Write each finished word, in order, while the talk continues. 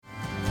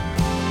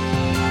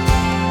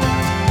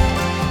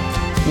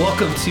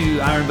Welcome to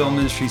Iron Bell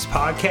Ministries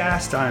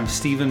podcast. I'm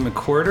Stephen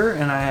McWhirter,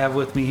 and I have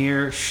with me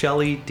here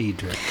Shelley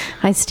Dedrick.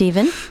 Hi,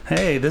 Stephen.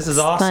 Hey, this is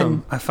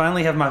awesome. I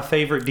finally have my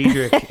favorite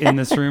Dedrick in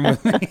this room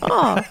with me.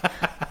 Oh.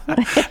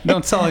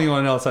 Don't tell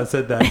anyone else I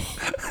said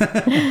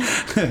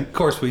that. Of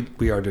course,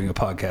 we are doing a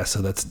podcast,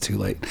 so that's too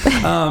late.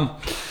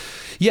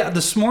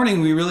 This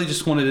morning we really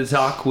just wanted to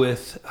talk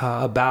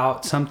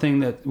about something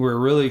that we're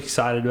really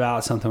excited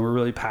about, something we're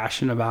really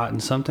passionate about,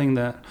 and something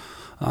that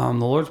the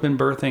Lord's been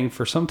birthing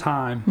for some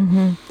time.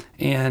 Mm-hmm.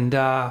 And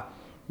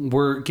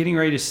we're getting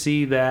ready to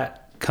see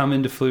that come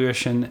into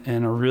fruition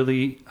in a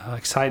really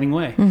exciting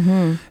way.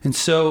 Mm-hmm. And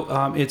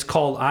so it's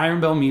called Iron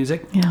Bell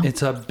Music. Yeah.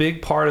 It's a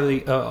big part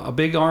of a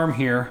big arm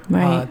here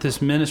at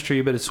this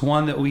ministry, but it's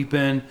one that we've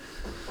been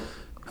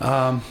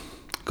going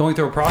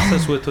through a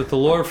process with the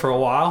Lord for a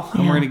while,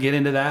 and we're going to get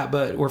into that,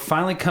 but we're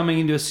finally coming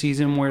into a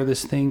season where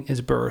this thing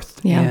is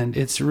birthed, and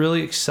it's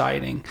really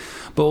exciting.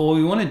 But what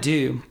we want to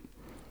do,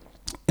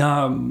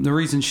 the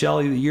reason,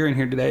 Shelley, that you're in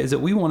here today is that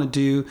we want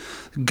to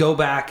go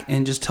back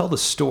and just tell the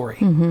story,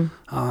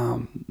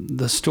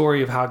 the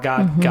story of how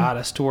God got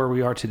us to where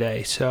we are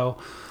today. So,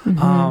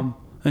 and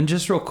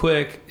just real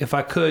quick, if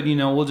I could,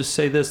 we'll just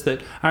say this,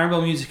 that Iron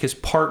Bell Music has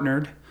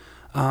partnered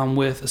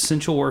with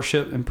Essential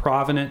Worship and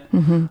Provident,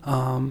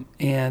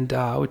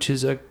 which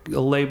is a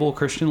label,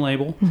 Christian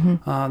label,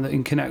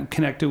 that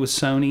connected with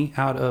Sony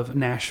out of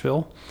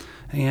Nashville.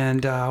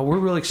 And we're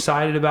really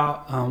excited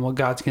about what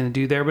God's going to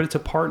do there, but it's a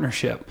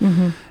partnership.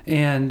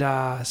 And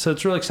so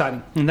it's really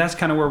exciting. And that's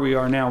kind of where we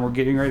are now. We're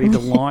getting ready to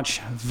launch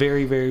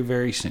very, very,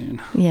 very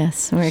soon.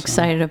 Yes, we're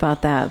excited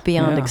about that,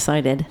 beyond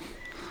excited.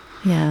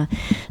 Yeah.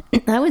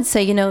 I would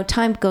say,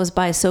 time goes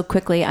by so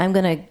quickly. I'm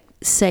going to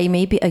say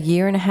maybe a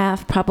year and a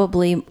half,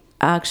 probably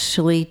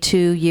actually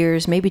 2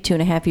 years, maybe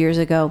 2.5 years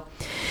ago.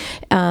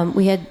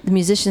 We had the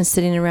musicians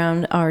sitting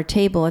around our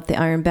table at the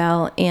Iron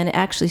Bell, and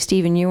actually,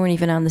 Stephen, you weren't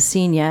even on the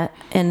scene yet,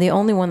 and the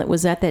only one that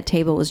was at that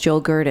table was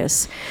Joel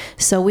Gertis.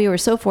 So we were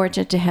so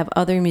fortunate to have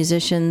other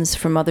musicians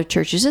from other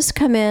churches just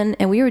come in,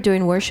 and we were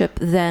doing worship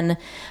then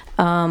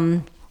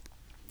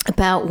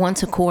about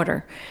once a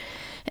quarter.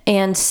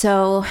 And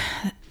so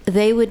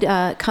they would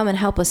come and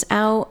help us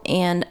out,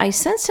 and I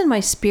sensed in my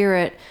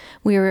spirit,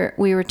 we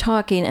were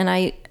talking, and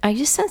I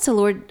just sensed the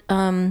Lord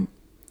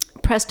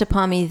pressed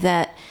upon me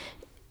that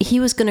He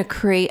was going to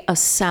create a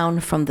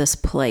sound from this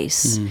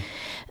place.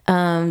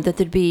 That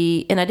there'd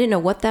be, and I didn't know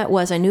what that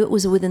was. I knew it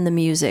was within the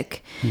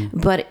music,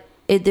 but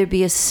there'd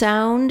be a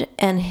sound,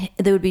 and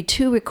there would be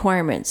two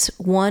requirements: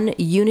 one,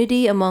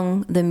 unity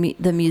among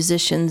the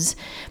musicians,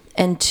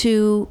 and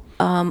two,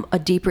 a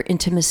deeper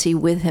intimacy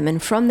with Him.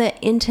 And from that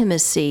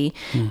intimacy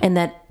and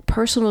that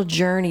personal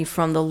journey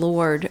from the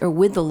Lord, or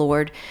with the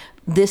Lord,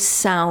 this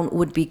sound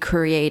would be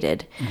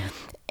created.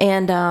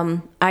 And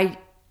I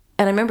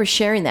remember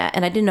sharing that,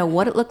 and I didn't know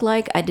what it looked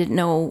like. I didn't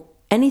know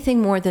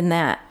anything more than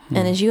that.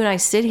 And as you and I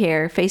sit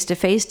here face to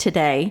face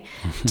today,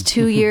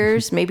 2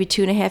 years, maybe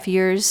 2.5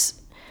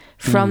 years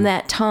from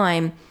that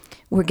time,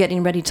 we're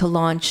getting ready to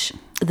launch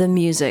the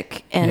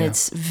music. And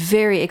it's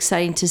very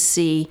exciting to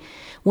see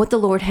what the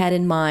Lord had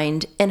in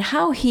mind and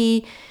how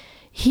He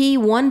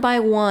one by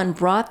one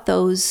brought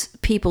those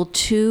people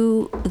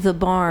to the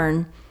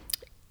barn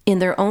in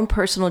their own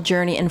personal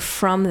journey, and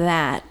from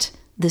that,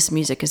 this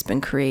music has been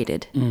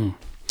created. I'm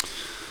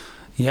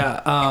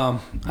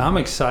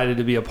excited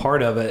to be a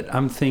part of it.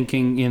 I'm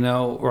thinking,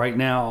 right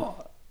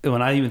now,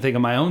 when I even think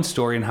of my own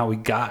story and how we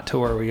got to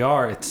where we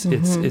are,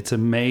 it's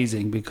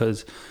amazing,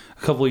 because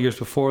a couple of years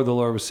before, the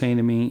Lord was saying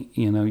to me,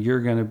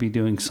 you're going to be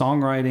doing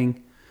songwriting,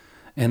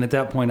 and at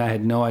that point, I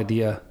had no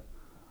idea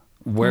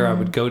where I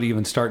would go to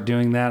even start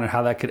doing that or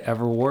how that could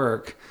ever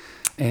work.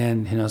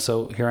 And,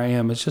 so here I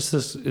am. It's just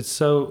this, it's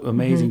so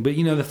amazing. But,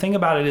 the thing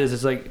about it is,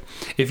 it's like,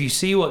 if you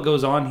see what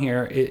goes on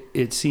here,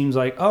 it seems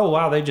like, oh,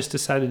 wow, they just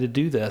decided to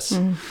do this.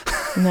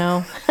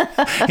 No.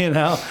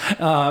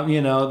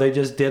 They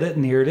just did it,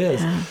 and here it is.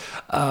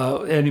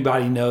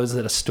 Anybody knows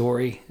that the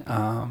story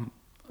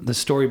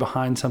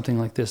behind something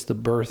like this, the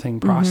birthing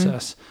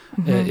process,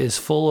 is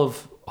full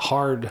of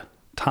hard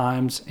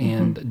times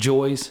and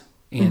joys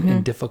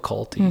and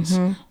difficulties.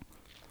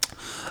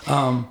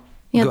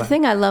 The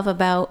thing I love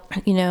about,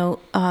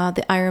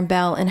 the Iron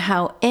Bell and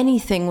how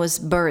anything was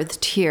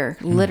birthed here,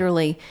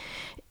 literally,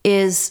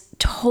 is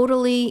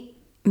totally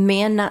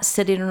man not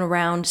sitting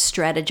around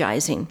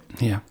strategizing.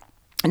 Yeah.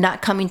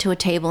 Not coming to a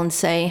table and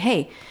saying,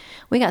 hey,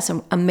 we got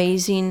some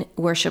amazing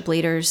worship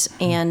leaders,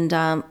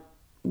 and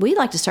we'd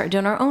like to start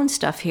doing our own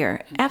stuff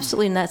here.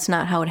 Absolutely, and that's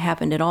not how it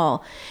happened at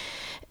all.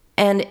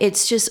 And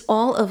it's just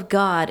all of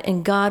God,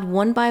 and God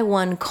one by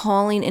one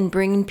calling and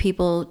bringing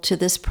people to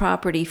this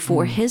property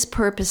for His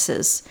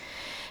purposes.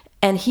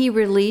 And He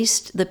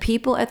released the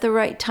people at the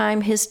right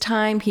time, His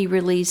time. He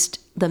released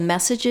the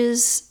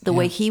messages the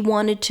way He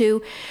wanted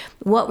to.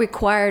 What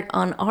required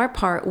on our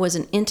part was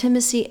an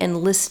intimacy and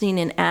listening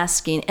and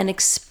asking and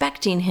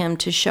expecting Him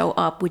to show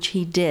up, which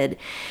He did.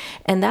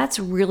 And that's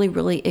really,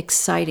 really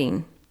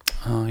exciting.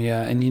 Oh,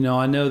 yeah. And,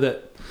 I know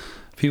that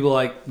people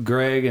like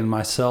Greg and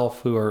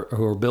myself who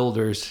are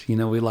builders,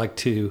 we like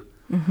to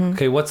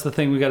Okay, what's the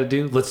thing we got to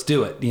do? Let's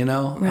do it,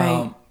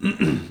 Right.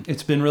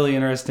 It's been really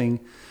interesting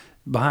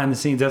behind the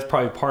scenes. That's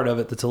probably part of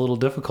it that's a little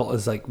difficult,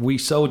 is like we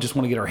so just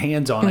want to get our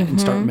hands on it and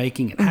start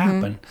making it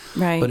happen.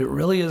 Right. But it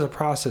really is a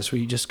process where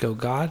you just go,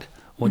 God,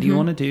 what do you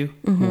want to do?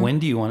 When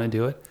do you want to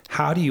do it?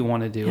 How do you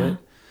want to do it?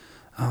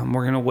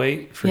 We're going to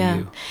wait for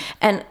you.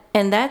 And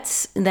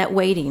that's that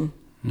waiting.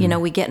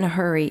 We get in a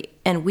hurry,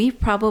 and we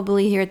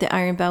probably here at the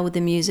Iron Bell with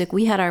the music,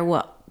 we had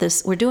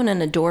we're doing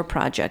an Adore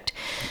project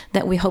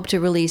that we hope to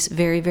release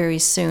very, very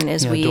soon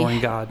as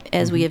Adoring God.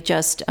 As we have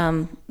just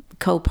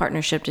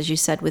co-partnershiped, as you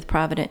said, with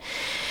Provident.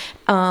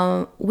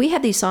 We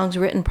had these songs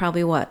written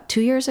probably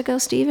 2 years ago,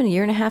 Stephen, a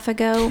year and a half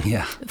ago,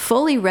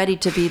 fully ready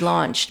to be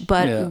launched.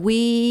 But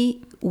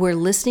we were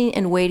listening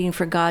and waiting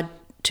for God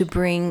to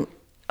bring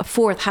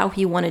forth how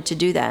he wanted to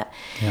do that.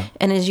 Yeah.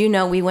 And as you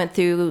know, we went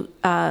through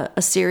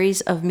a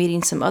series of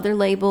meeting some other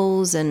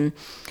labels and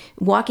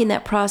walking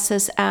that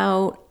process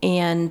out.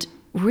 And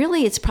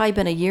really, it's probably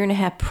been a year and a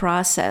half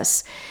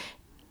process.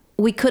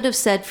 We could have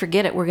said,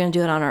 forget it, we're going to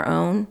do it on our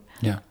own.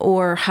 Yeah.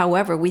 Or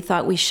however we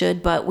thought we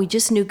should, but we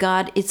just knew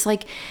God. It's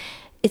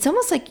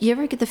almost like, you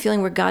ever get the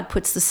feeling where God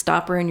puts the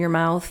stopper in your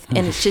mouth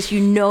and it's just,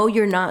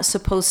 you're not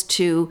supposed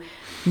to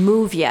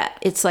move yet.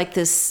 It's like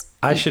this.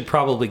 I should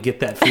probably get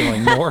that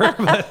feeling more.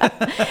 But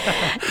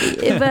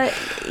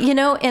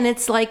and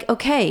it's like,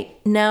 okay,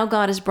 now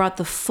God has brought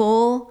the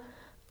full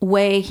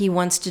way he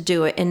wants to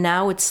do it. And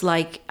now it's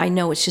like, I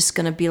know it's just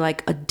going to be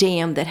like a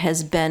dam that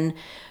has been,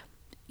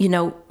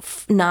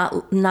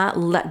 not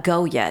let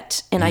go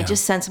yet. And I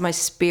just sense in my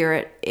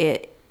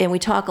spirit and we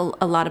talk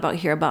a lot about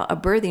a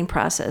birthing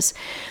process,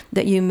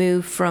 that you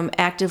move from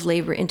active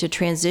labor into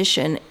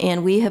transition.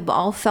 And we have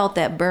all felt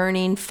that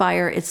burning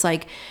fire. It's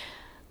like,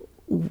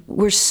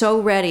 we're so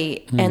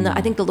ready. And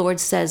I think the Lord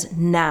says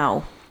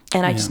now.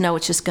 And I just know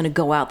it's just going to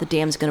go out. The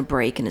dam's going to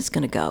break and it's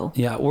going to go.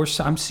 Yeah,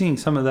 I'm seeing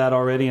some of that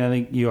already. And I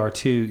think you are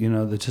too,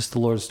 that just the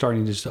Lord is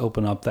starting to just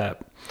open up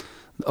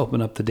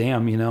the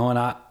dam, and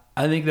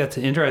I think that's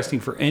interesting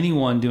for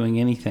anyone doing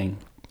anything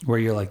where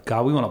you're like,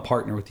 God, we want to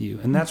partner with you.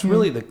 And that's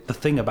really the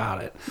thing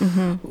about it.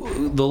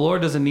 The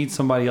Lord doesn't need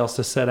somebody else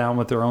to sit down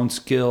with their own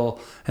skill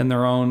and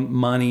their own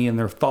money and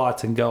their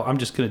thoughts and go, I'm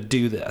just going to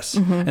do this.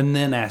 And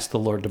then ask the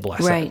Lord to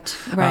bless it.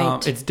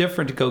 Right. It's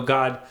different to go,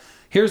 God,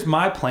 here's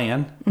my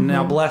plan.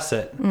 Now bless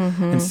it.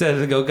 Instead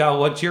of to go, God,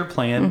 what's your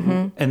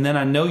plan? And then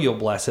I know you'll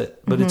bless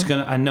it, but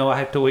I know I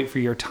have to wait for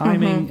your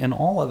timing and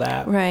all of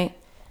that. Right.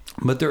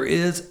 But there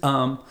is,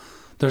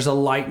 there's a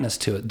lightness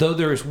to it. Though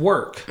there is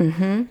work,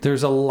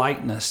 there's a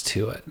lightness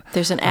to it.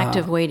 There's an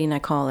active waiting, I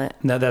call it.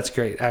 No, that's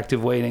great.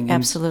 Active waiting.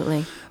 Absolutely.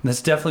 And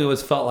that's definitely what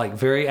it's felt like.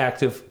 Very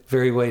active,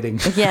 very waiting.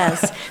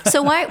 Yes.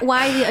 So why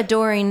the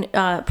Adoring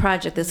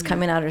project that's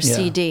coming out, or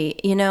CD?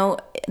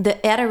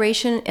 The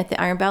adoration at the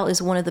Iron Bell is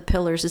one of the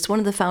pillars. It's one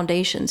of the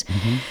foundations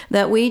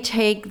that we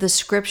take the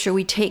scripture,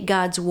 we take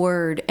God's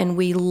word, and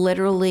we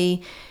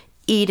literally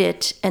eat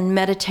it and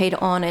meditate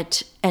on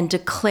it and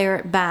declare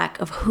it back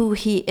of who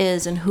he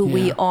is and who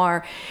we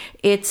are.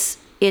 It's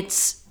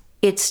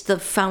the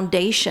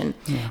foundation.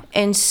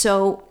 And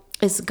so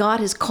as God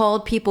has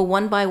called people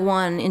one by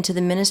one into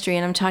the ministry,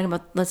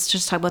 and let's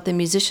just talk about the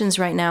musicians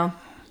right now.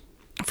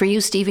 For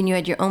you, Stephen, you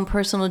had your own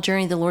personal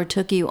journey the Lord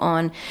took you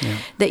on,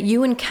 that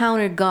you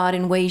encountered God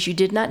in ways you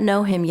did not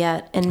know him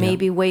yet, and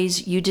maybe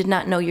ways you did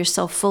not know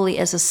yourself fully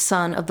as a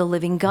son of the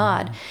living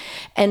God.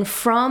 And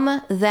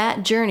from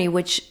that journey,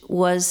 which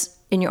was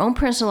in your own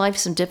personal life,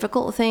 some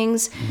difficult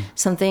things,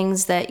 some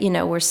things that,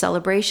 were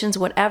celebrations,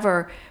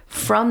 whatever,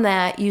 from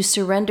that, you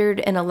surrendered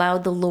and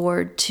allowed the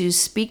Lord to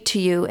speak to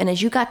you. And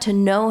as you got to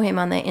know him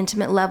on that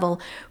intimate level,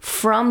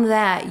 from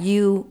that,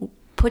 you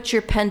put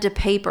your pen to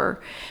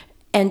paper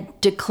and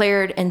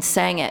declared and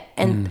sang it.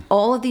 And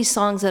all of these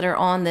songs that are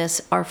on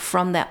this are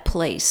from that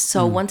place.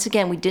 So once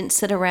again, we didn't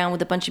sit around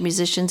with a bunch of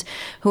musicians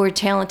who are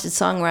talented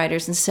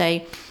songwriters and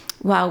say,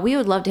 wow, we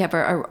would love to have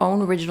our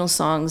own original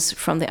songs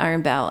from the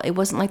Iron Bell. It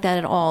wasn't like that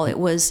at all. It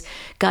was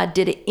God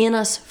did it in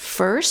us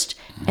first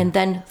and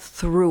then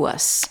through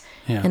us.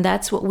 And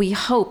that's what we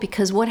hope,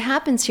 because what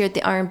happens here at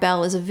the Iron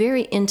Bell is a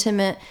very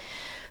intimate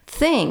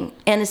thing.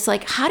 And it's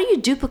like, how do you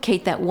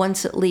duplicate that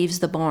once it leaves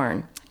the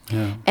barn?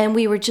 And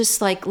we were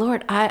just like,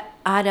 Lord, I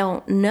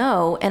don't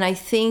know. And I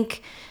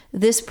think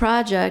this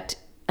project,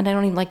 and I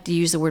don't even like to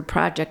use the word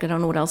project, I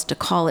don't know what else to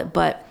call it,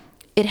 but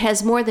it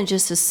has more than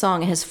just a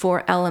song. It has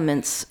 4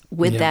 elements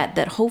with that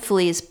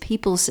hopefully as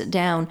people sit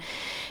down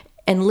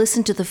and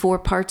listen to the 4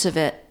 parts of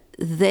it,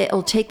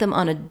 they'll take them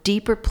on a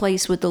deeper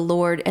place with the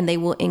Lord, and they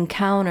will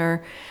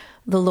encounter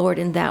the Lord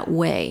in that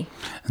way.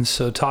 And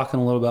so talking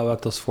a little bit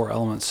about those 4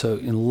 elements, so I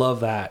love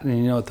that.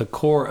 And at the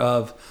core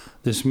of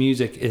this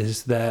music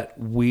is that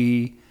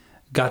we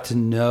got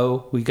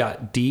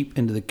deep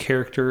into the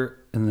character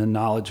and the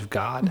knowledge of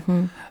God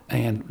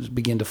and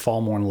begin to fall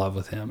more in love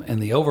with him.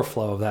 And the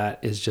overflow of that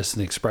is just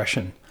an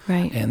expression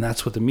Right. And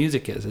that's what the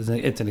music is.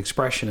 It's an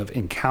expression of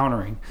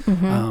encountering,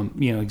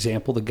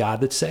 example, the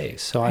God that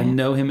saves. So I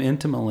know him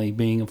intimately,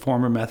 being a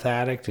former meth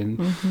addict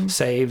and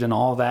saved and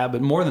all that.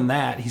 But more than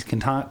that, he's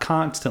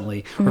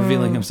constantly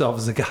revealing himself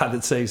as a God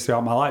that saves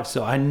throughout my life.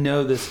 So I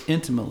know this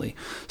intimately.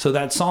 So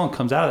that song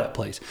comes out of that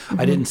place.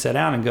 I didn't sit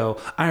down and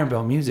go, Iron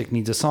Bell Music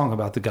needs a song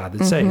about the God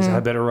that saves. I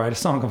better write a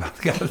song about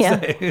the God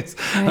that saves.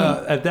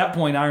 Right. At that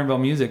point, Iron Bell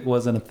Music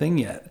wasn't a thing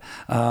yet.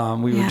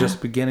 We were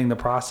just beginning the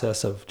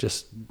process of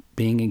just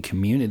being in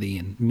community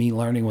and me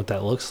learning what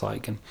that looks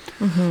like. And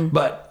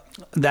but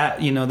that,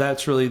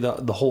 that's really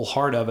the whole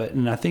heart of it.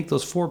 And I think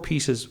those 4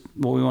 pieces,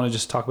 what we want to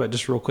just talk about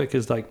just real quick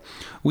is like,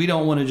 we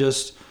don't want to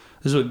just,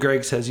 this is what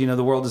Greg says,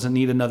 the world doesn't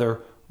need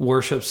another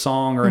worship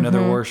song or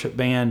another worship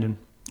band. And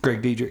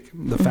Greg Dedrick,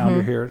 the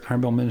founder here at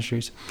Iron Bell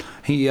Ministries,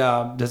 he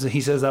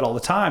says that all the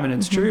time, and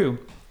it's true.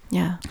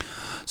 Yeah.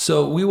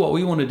 So what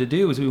we wanted to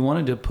do is we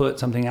wanted to put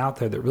something out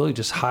there that really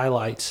just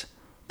highlights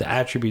the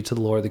attributes of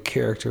the Lord, the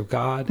character of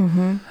God.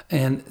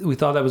 And we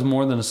thought that was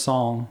more than a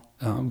song,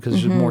 because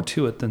there's more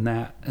to it than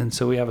that. And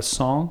so we have a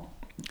song,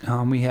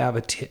 we have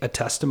a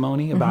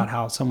testimony about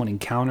how someone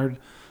encountered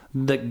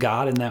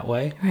God in that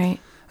way. Right.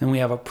 And we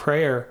have a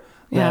prayer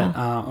that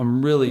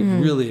I'm really,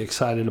 really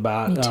excited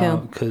about,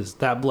 because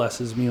that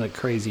blesses me like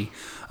crazy,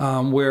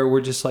 where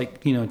we're just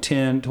like,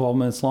 10, 12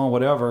 minutes long,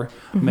 whatever,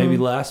 maybe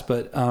less,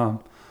 but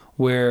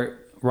where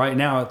right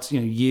now it's,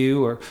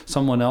 you or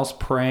someone else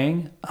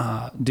praying,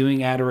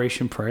 doing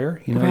adoration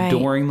prayer,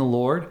 adoring the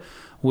Lord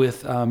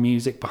with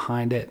music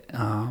behind it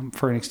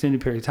for an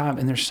extended period of time.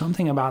 And there's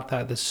something about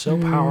that that's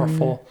so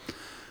powerful.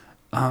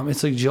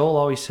 It's like Joel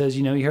always says,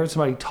 you heard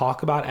somebody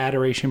talk about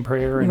adoration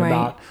prayer and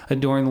about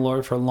adoring the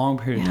Lord for a long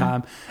period of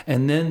time.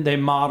 And then they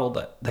modeled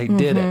it. They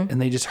did it.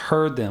 And they just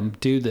heard them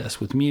do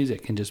this with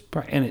music and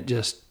it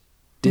just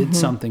did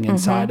something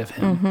inside of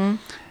him.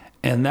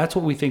 And that's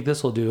what we think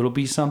this will do. It'll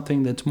be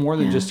something that's more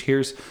than just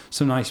here's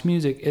some nice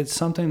music. It's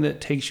something that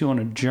takes you on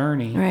a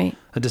journey,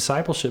 a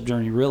discipleship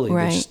journey, really,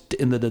 that's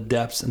in the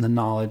depths and the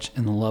knowledge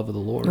and the love of the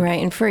Lord.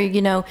 Right. And for,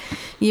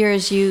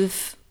 years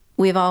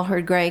we've all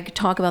heard Greg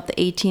talk about the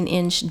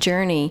 18-inch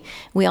journey.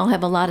 We all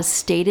have a lot of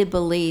stated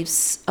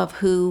beliefs of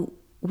who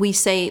we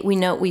say,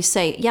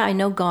 yeah, I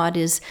know God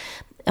is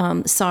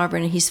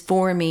sovereign. He's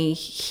for me.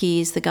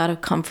 He's the God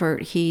of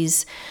comfort.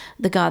 He's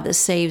the God that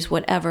saves,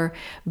 whatever.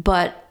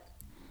 But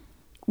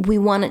we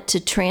want it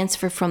to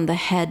transfer from the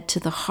head to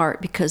the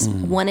heart, because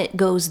when it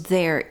goes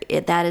there,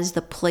 that is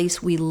the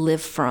place we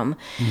live from.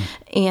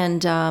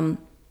 And I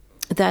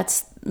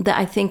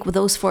think with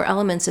those 4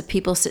 elements, if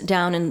people sit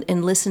down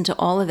and listen to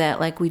all of that,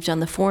 like we've done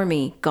the For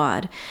Me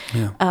God,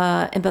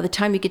 and by the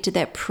time you get to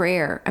that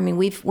prayer, I mean,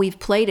 we've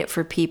played it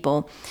for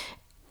people,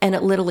 and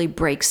it literally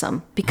breaks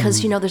them,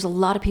 because there's a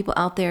lot of people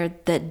out there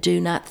that do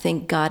not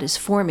think God is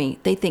for me.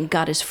 They think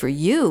God is for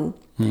you,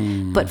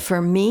 but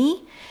for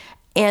me.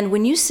 And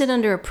when you sit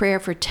under a prayer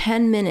for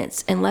 10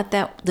 minutes and let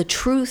the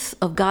truth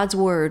of God's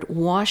word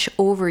wash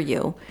over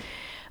you,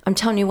 I'm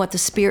telling you what, the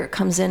Spirit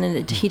comes in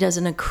and he does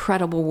an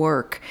incredible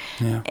work.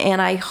 Yeah.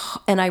 And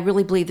I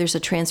really believe there's a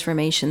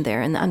transformation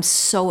there. And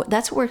that's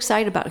what we're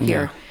excited about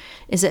here,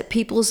 is that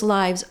people's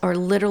lives are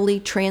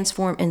literally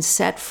transformed and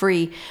set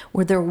free,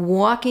 where they're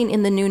walking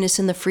in the newness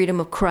and the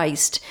freedom of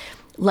Christ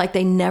like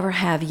they never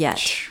have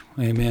yet.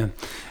 Amen.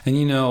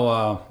 And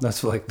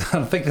that's like, I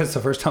don't think that's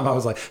the first time I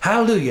was like,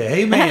 hallelujah,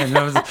 amen.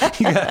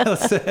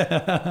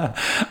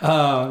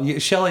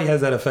 Shelley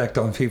has that effect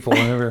on people.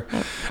 Whenever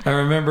I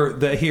remember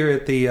that here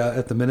at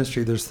the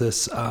ministry, there's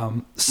this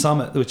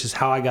summit, which is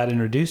how I got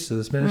introduced to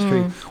this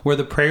ministry, where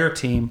the prayer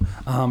team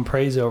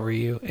prays over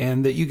you,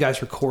 and that you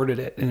guys recorded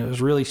it, and it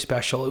was really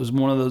special. It was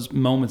one of those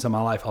moments in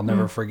my life I'll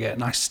never forget,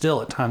 and I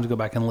still at times go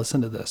back and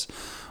listen to this,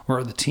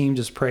 where the team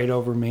just prayed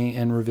over me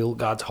and revealed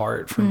God's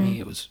heart for me.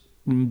 It was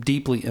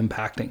deeply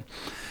impacting.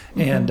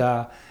 And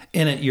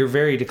in it, you're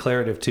very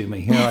declarative to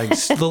me. Like,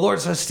 the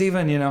Lord says,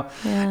 Stephen,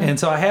 And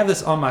so I have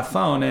this on my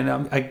phone,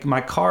 and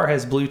my car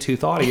has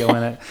Bluetooth audio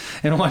in it.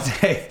 And one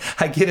day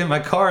I get in my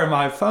car, and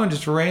my phone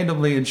just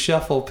randomly in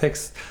shuffle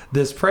picks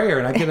this prayer.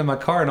 And I get in my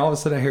car, and all of a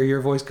sudden I hear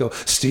your voice go,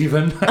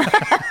 Stephen.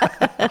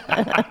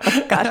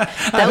 God,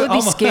 that would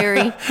be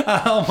scary.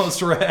 I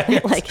almost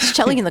read. Like, is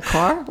Shelley in the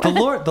car? The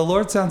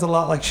Lord sounds a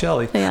lot like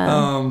Shelley.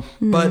 Yeah.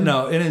 But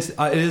no, it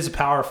is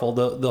powerful.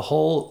 The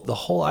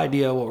whole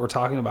idea of what we're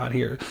talking about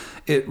here,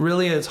 it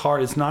really is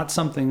hard. It's not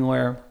something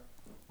where,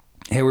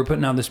 hey, we're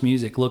putting out this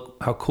music, look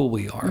how cool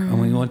we are,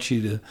 and we want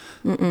you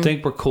to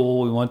think we're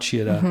cool. We want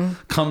you to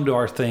come to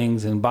our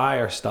things and buy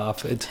our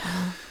stuff. It's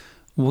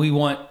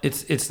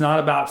not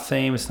about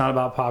fame. It's not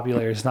about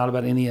popularity. It's not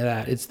about any of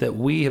that. It's that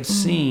we have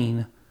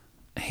seen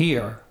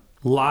here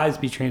lives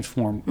be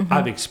transformed.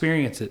 I've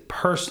experienced it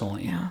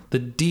personally. Yeah. The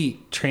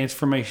deep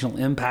transformational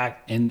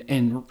impact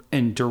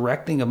and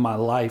directing of my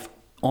life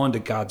onto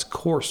God's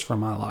course for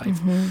my life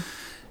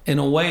in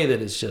a way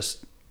that is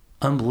just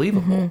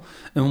unbelievable.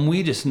 And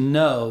we just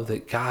know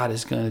that God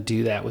is going to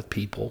do that with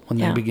people when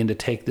they begin to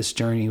take this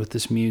journey with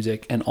this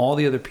music and all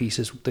the other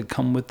pieces that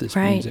come with this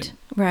music.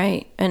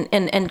 Right.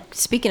 And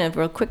speaking of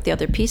real quick, the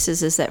other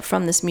pieces is that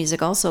from this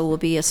music also will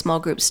be a small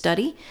group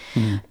study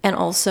and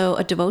also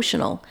a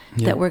devotional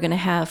that we're going to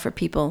have for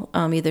people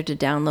either to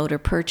download or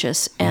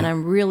purchase. And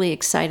I'm really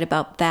excited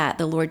about that.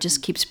 The Lord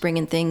just keeps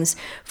bringing things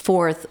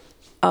forth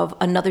of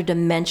another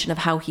dimension of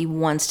how he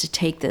wants to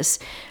take this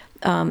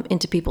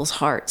into people's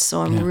hearts.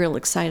 So I'm real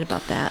excited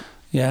about that.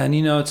 Yeah, and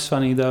it's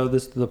funny though,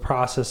 the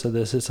process of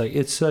this,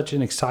 it's such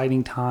an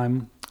exciting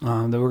time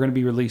that we're going to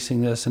be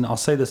releasing this. And I'll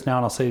say this now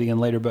and I'll say it again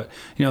later, but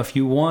if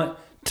you want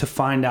to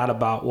find out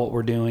about what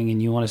we're doing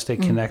and you want to stay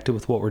connected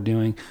with what we're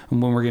doing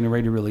and when we're getting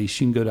ready to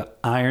release, you can go to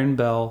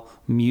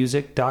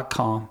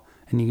ironbellmusic.com.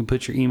 And you can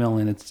put your email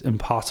in. It's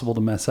impossible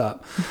to mess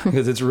up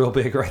because it's real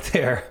big right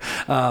there.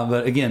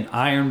 But again,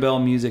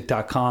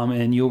 ironbellmusic.com,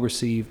 and you'll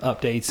receive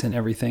updates and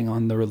everything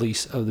on the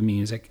release of the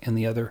music and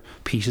the other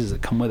pieces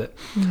that come with it.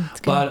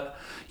 But,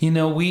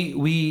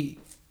 I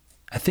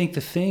think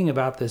the thing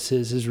about this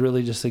is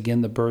really just,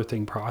 again, the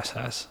birthing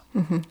process.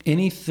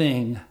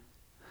 Anything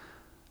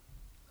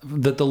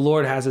that the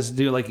Lord has us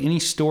do, like any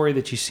story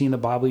that you see in the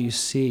Bible, you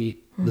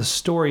see the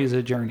story is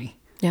a journey.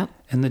 Yep.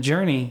 And the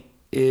journey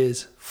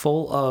is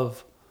full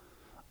of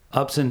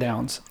ups and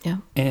downs. Yeah.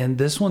 And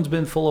this one's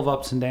been full of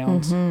ups and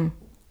downs. And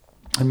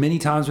many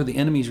times where the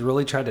enemy's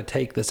really tried to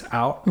take this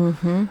out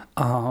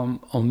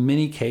on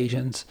many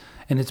occasions.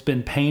 And it's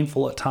been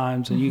painful at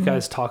times. And you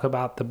guys talk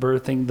about the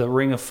birthing, the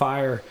ring of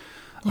fire,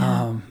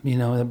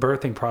 the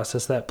birthing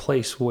process, that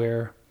place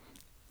where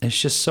it's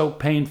just so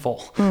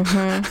painful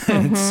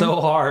and it's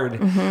so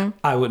hard.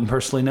 I wouldn't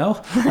personally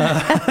know.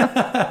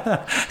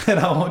 And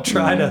I won't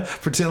try to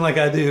pretend like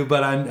I do,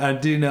 but I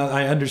do know,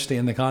 I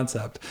understand the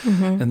concept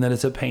and that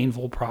it's a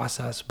painful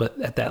process.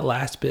 But at that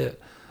last bit,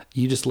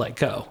 you just let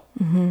go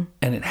and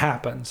it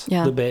happens.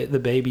 Yeah. The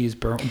baby is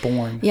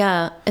born.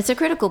 Yeah. It's a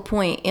critical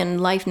point in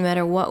life, no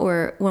matter what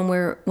when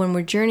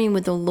we're journeying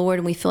with the Lord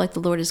and we feel like the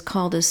Lord has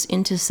called us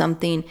into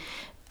something,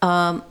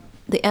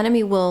 the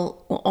enemy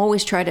will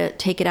always try to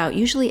take it out,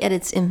 usually at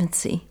its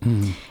infancy.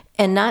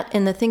 And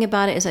the thing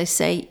about it is, I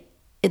say,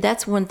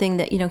 that's one thing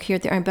that, here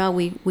at the Iron Bell,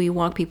 we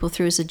walk people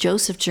through is a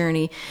Joseph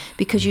journey,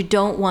 because you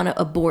don't want to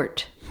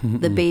abort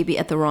the baby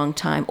at the wrong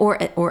time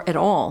or at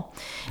all.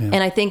 Yeah.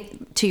 And I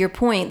think, to your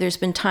point, there's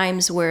been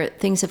times where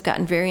things have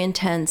gotten very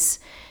intense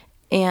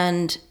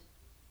and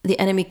the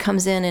enemy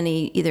comes in and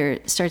he either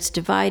starts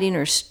dividing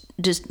or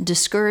just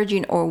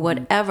discouraging or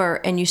whatever,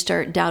 and you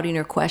start doubting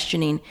or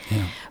questioning.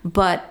 Yeah.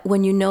 But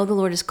when you know the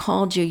Lord has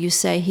called you, you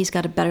say, he's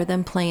got a better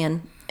than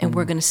plan, and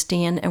we're going to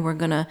stand and we're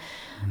going to,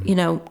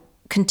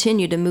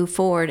 continue to move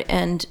forward.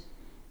 And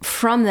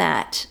from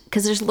that,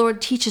 because there's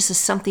Lord teaches us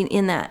something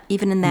in that,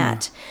 even in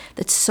that,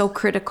 that's so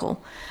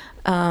critical.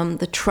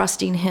 The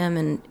trusting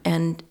him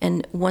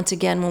and once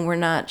again, when we're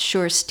not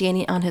sure,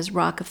 standing on his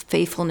rock of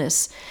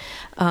faithfulness,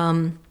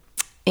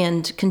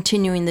 and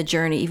continuing the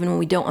journey, even when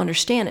we don't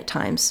understand at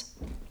times.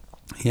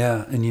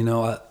 Yeah, and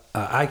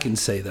I can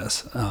say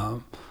this,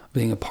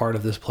 being a part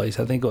of this place,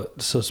 I think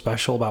what's so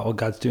special about what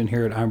God's doing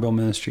here at Iron Bell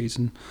Ministries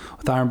and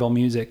with Iron Bell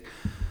Music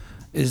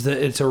is that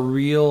it's a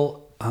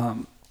real,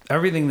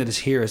 everything that is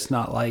here, it's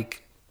not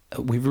like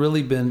we've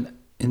really been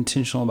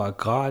intentional about,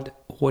 God,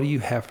 what do you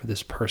have for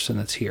this person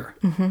that's here?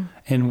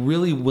 And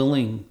really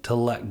willing to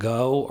let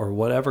go or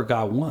whatever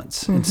God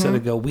wants instead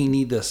of go, we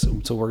need this,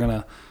 so we're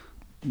going to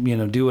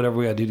do whatever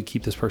we got to do to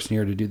keep this person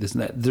here to do this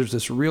and that. There's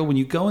this real, when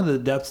you go into the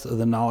depths of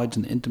the knowledge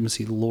and the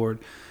intimacy of the Lord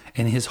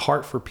and his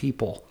heart for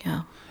people,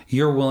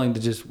 you're willing to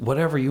just,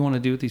 whatever you want to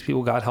do with these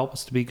people, God, help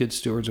us to be good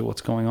stewards of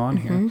what's going on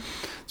here.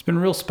 It's been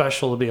real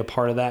special to be a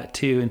part of that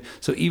too. And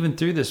so even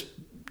through there's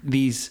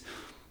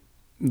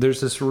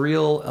this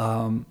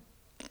real,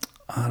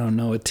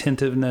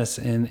 attentiveness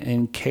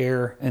and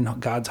care and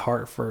God's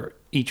heart for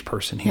each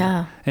person here.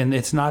 Yeah. And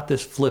it's not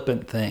this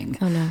flippant thing.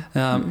 Oh,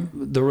 no.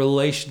 The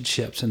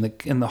relationships and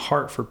the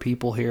heart for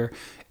people here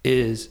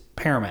is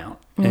paramount.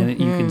 And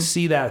you can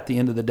see that at the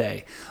end of the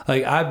day.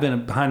 Like, I've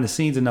been behind the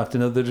scenes enough to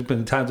know there's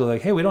been times where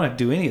like, hey, we don't have to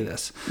do any of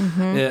this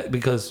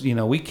because,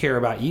 we care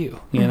about you.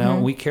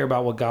 We care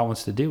about what God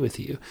wants to do with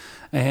you.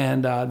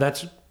 And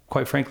that's,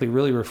 quite frankly,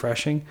 really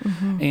refreshing.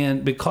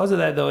 And because of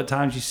that, though, at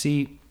times you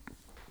see,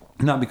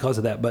 not because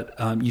of that, but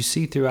you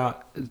see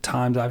throughout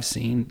times I've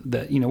seen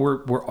that,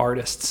 we're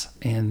artists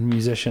and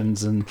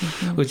musicians, and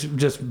which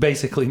just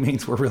basically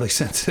means we're really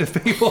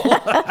sensitive people.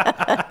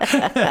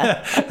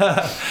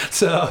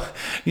 So,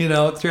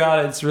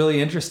 throughout it's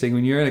really interesting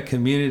when you're in a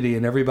community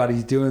and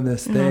everybody's doing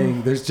this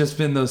thing. There's just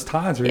been those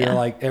times where you're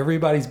like,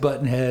 everybody's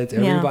butting heads,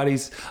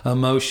 everybody's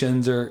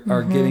emotions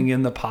are getting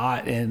in the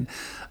pot. And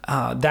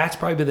that's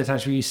probably been the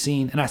times where you've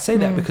seen, and I say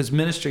that because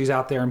ministries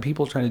out there and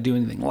people trying to do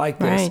anything like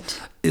this,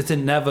 it's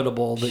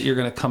inevitable that you're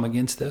going to come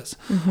against this.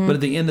 But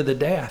at the end of the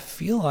day, I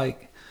feel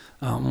like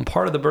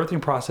part of the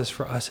birthing process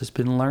for us has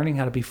been learning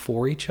how to be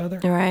for each other,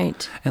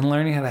 right? And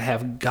learning how to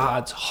have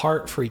God's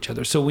heart for each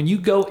other. So when you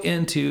go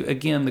into,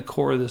 again, the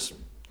core of this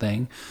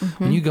thing.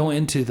 When you go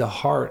into the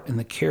heart and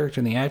the character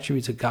and the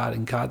attributes of God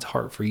and God's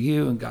heart for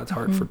you and God's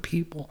heart for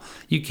people,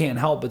 you can't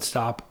help but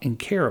stop and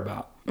care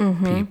about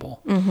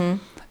people.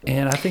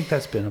 And I think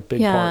that's been a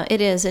big part. Yeah,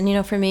 it is.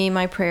 And, for me,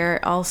 my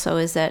prayer also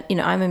is that,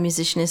 I'm a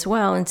musician as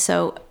well. And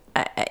so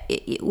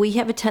we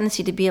have a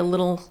tendency to be a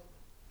little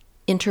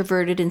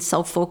introverted and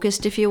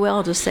self-focused, if you will.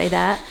 I'll just say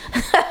that.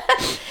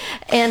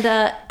 And,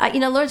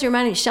 Lord's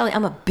reminding me, Shelley,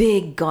 I'm a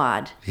big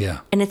God.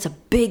 Yeah. And it's a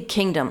big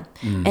kingdom.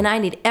 And I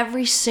need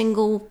every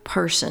single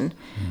person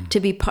to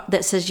be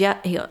that says, yeah,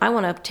 I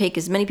want to take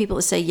as many people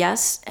that say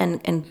yes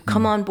and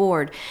come on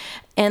board.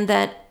 And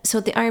so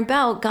at the Iron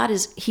Bell, God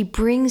He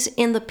brings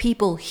in the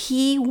people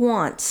He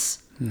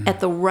wants at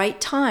the right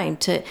time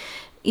to,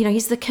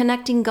 He's the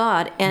connecting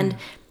God. And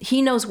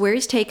He knows where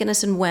He's taken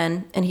us and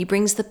when, and He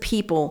brings the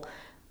people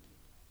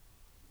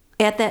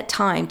at that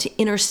time to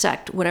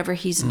intersect whatever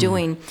He's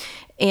doing.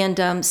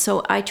 And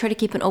so I try to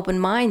keep an open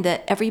mind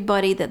that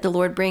everybody that the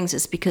Lord brings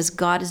is because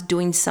God is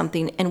doing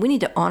something, and we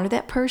need to honor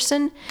that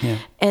person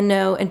and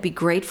know and be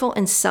grateful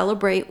and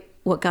celebrate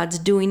what God's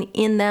doing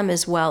in them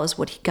as well as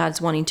what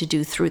God's wanting to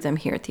do through them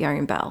here at the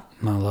Iron Bell.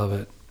 I love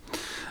it.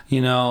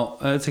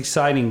 It's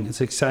exciting. It's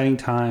an exciting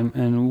time,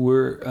 and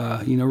we're,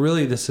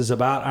 really this is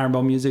about Iron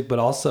Bell music, but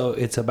also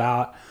it's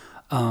about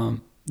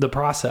the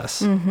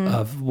process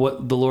of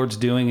what the Lord's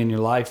doing in your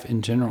life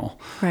in general.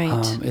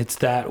 Right. It's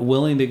that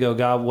willing to go,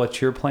 God,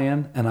 what's your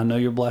plan? And I know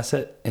you'll bless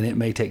it, and it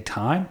may take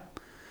time.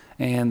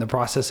 And the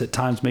process at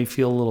times may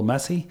feel a little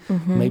messy,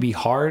 may be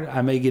hard.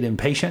 I may get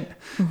impatient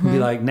and be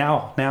like,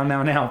 now,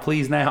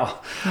 please now.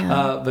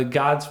 Yeah. But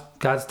God's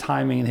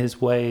timing and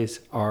His ways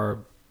are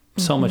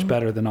so much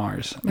better than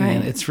ours. Right.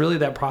 And it's really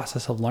that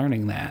process of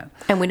learning that.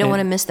 And we don't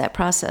want to miss that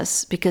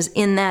process, because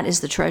in that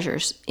is the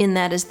treasures. In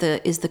that is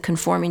the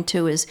conforming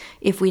to, is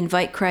if we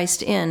invite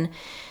Christ in,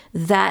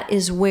 that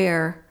is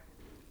where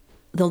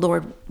the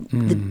Lord,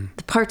 the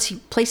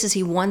places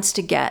He wants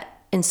to get.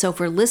 And so if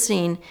we're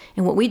listening,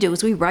 and what we do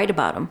is we write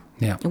about them.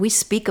 Yeah. And we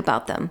speak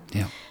about them.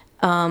 Yeah.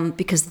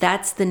 Because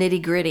that's the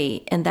nitty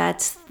gritty, and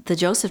that's the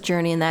Joseph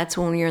journey, and that's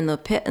when you're in the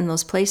pit and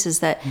those places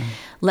that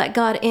let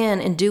God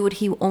in and do what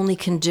He only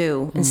can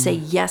do, and say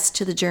yes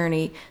to the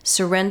journey,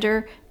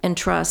 surrender and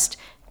trust.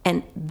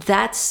 And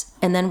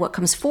then what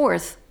comes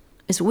forth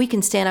is we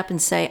can stand up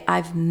and say,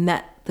 I've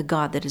met the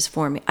God that is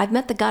for me. I've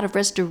met the God of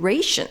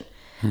restoration.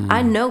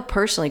 I know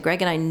personally,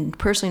 Greg and I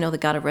personally know the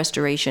God of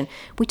restoration.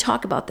 We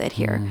talk about that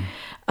here.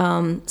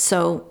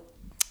 So,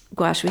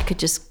 gosh, we could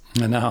just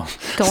I know.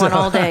 Go on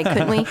all day,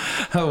 couldn't we?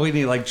 We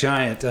need like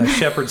giant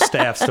shepherd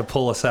staffs to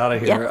pull us out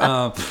of here.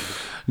 Yeah.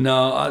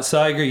 So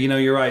I agree.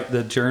 You're right.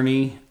 The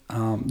journey,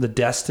 the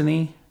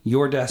destiny,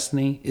 your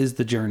destiny is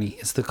the journey.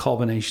 It's the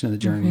culmination of the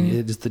journey.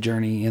 It is the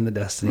journey and the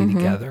destiny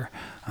together.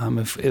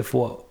 If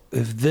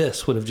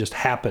this would have just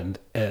happened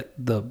at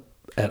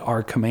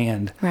our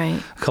command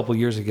right. a couple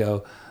years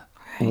ago,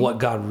 what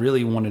God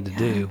really wanted to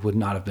do would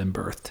not have been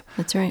birthed.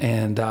 That's right.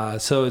 And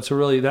so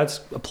that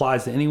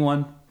applies to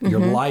anyone,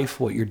 your life,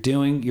 what you're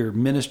doing, your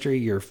ministry,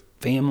 your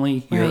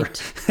family, your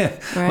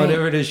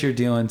whatever it is you're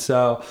doing.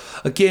 So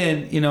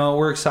again,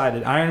 we're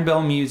excited. Iron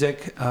Bell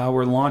Music,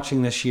 we're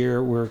launching this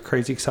year. We're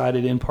crazy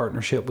excited in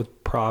partnership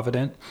with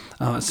Provident,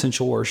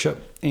 Essential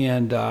Worship.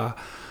 And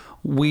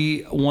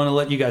we want to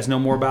let you guys know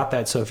more about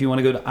that. So if you want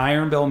to go to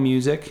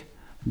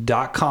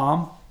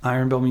ironbellmusic.com,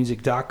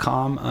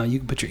 ironbellmusic.com. You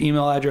can put your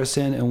email address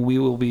in, and we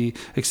will be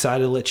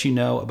excited to let you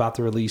know about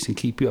the release and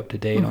keep you up to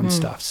date on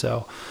stuff.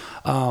 So,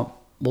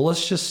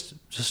 let's just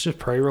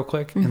pray real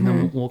quick, and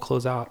then we'll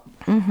close out.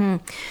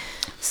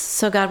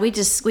 So God, we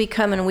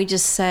come and we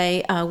just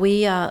say,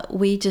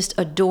 we just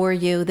adore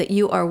you, that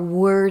you are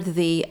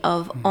worthy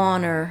of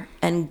honor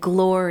and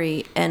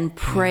glory and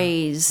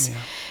praise. Yeah.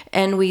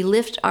 And we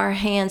lift our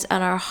hands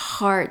and our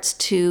hearts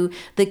to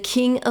the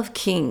King of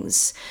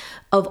Kings,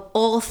 of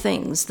all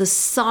things, the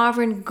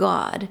sovereign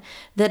God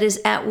that is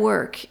at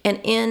work.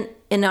 And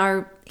in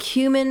our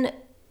human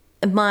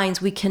minds,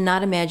 we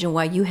cannot imagine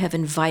why you have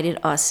invited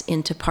us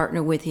in to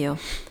partner with you.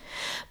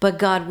 But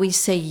God, we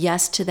say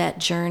yes to that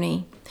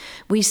journey.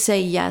 We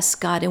say yes,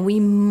 God, and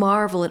we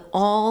marvel at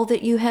all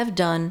that you have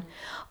done,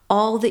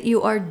 all that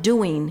you are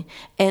doing,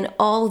 and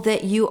all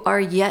that you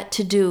are yet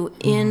to do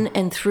in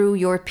and through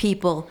your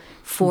people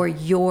for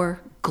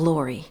your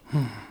glory.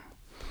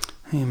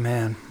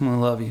 Amen. I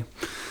love you.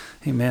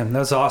 Amen.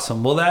 That's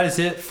awesome. Well, that is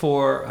it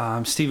for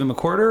Stephen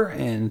McWhirter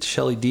and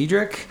Shelley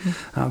Dedrick.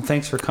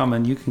 Thanks for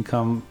coming. You can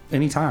come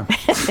anytime.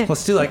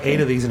 Let's do like 8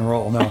 of these in a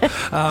row. No.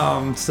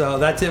 So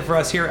that's it for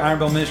us here at Iron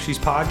Bell Ministries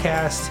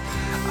podcast.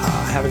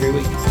 Have a great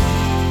week.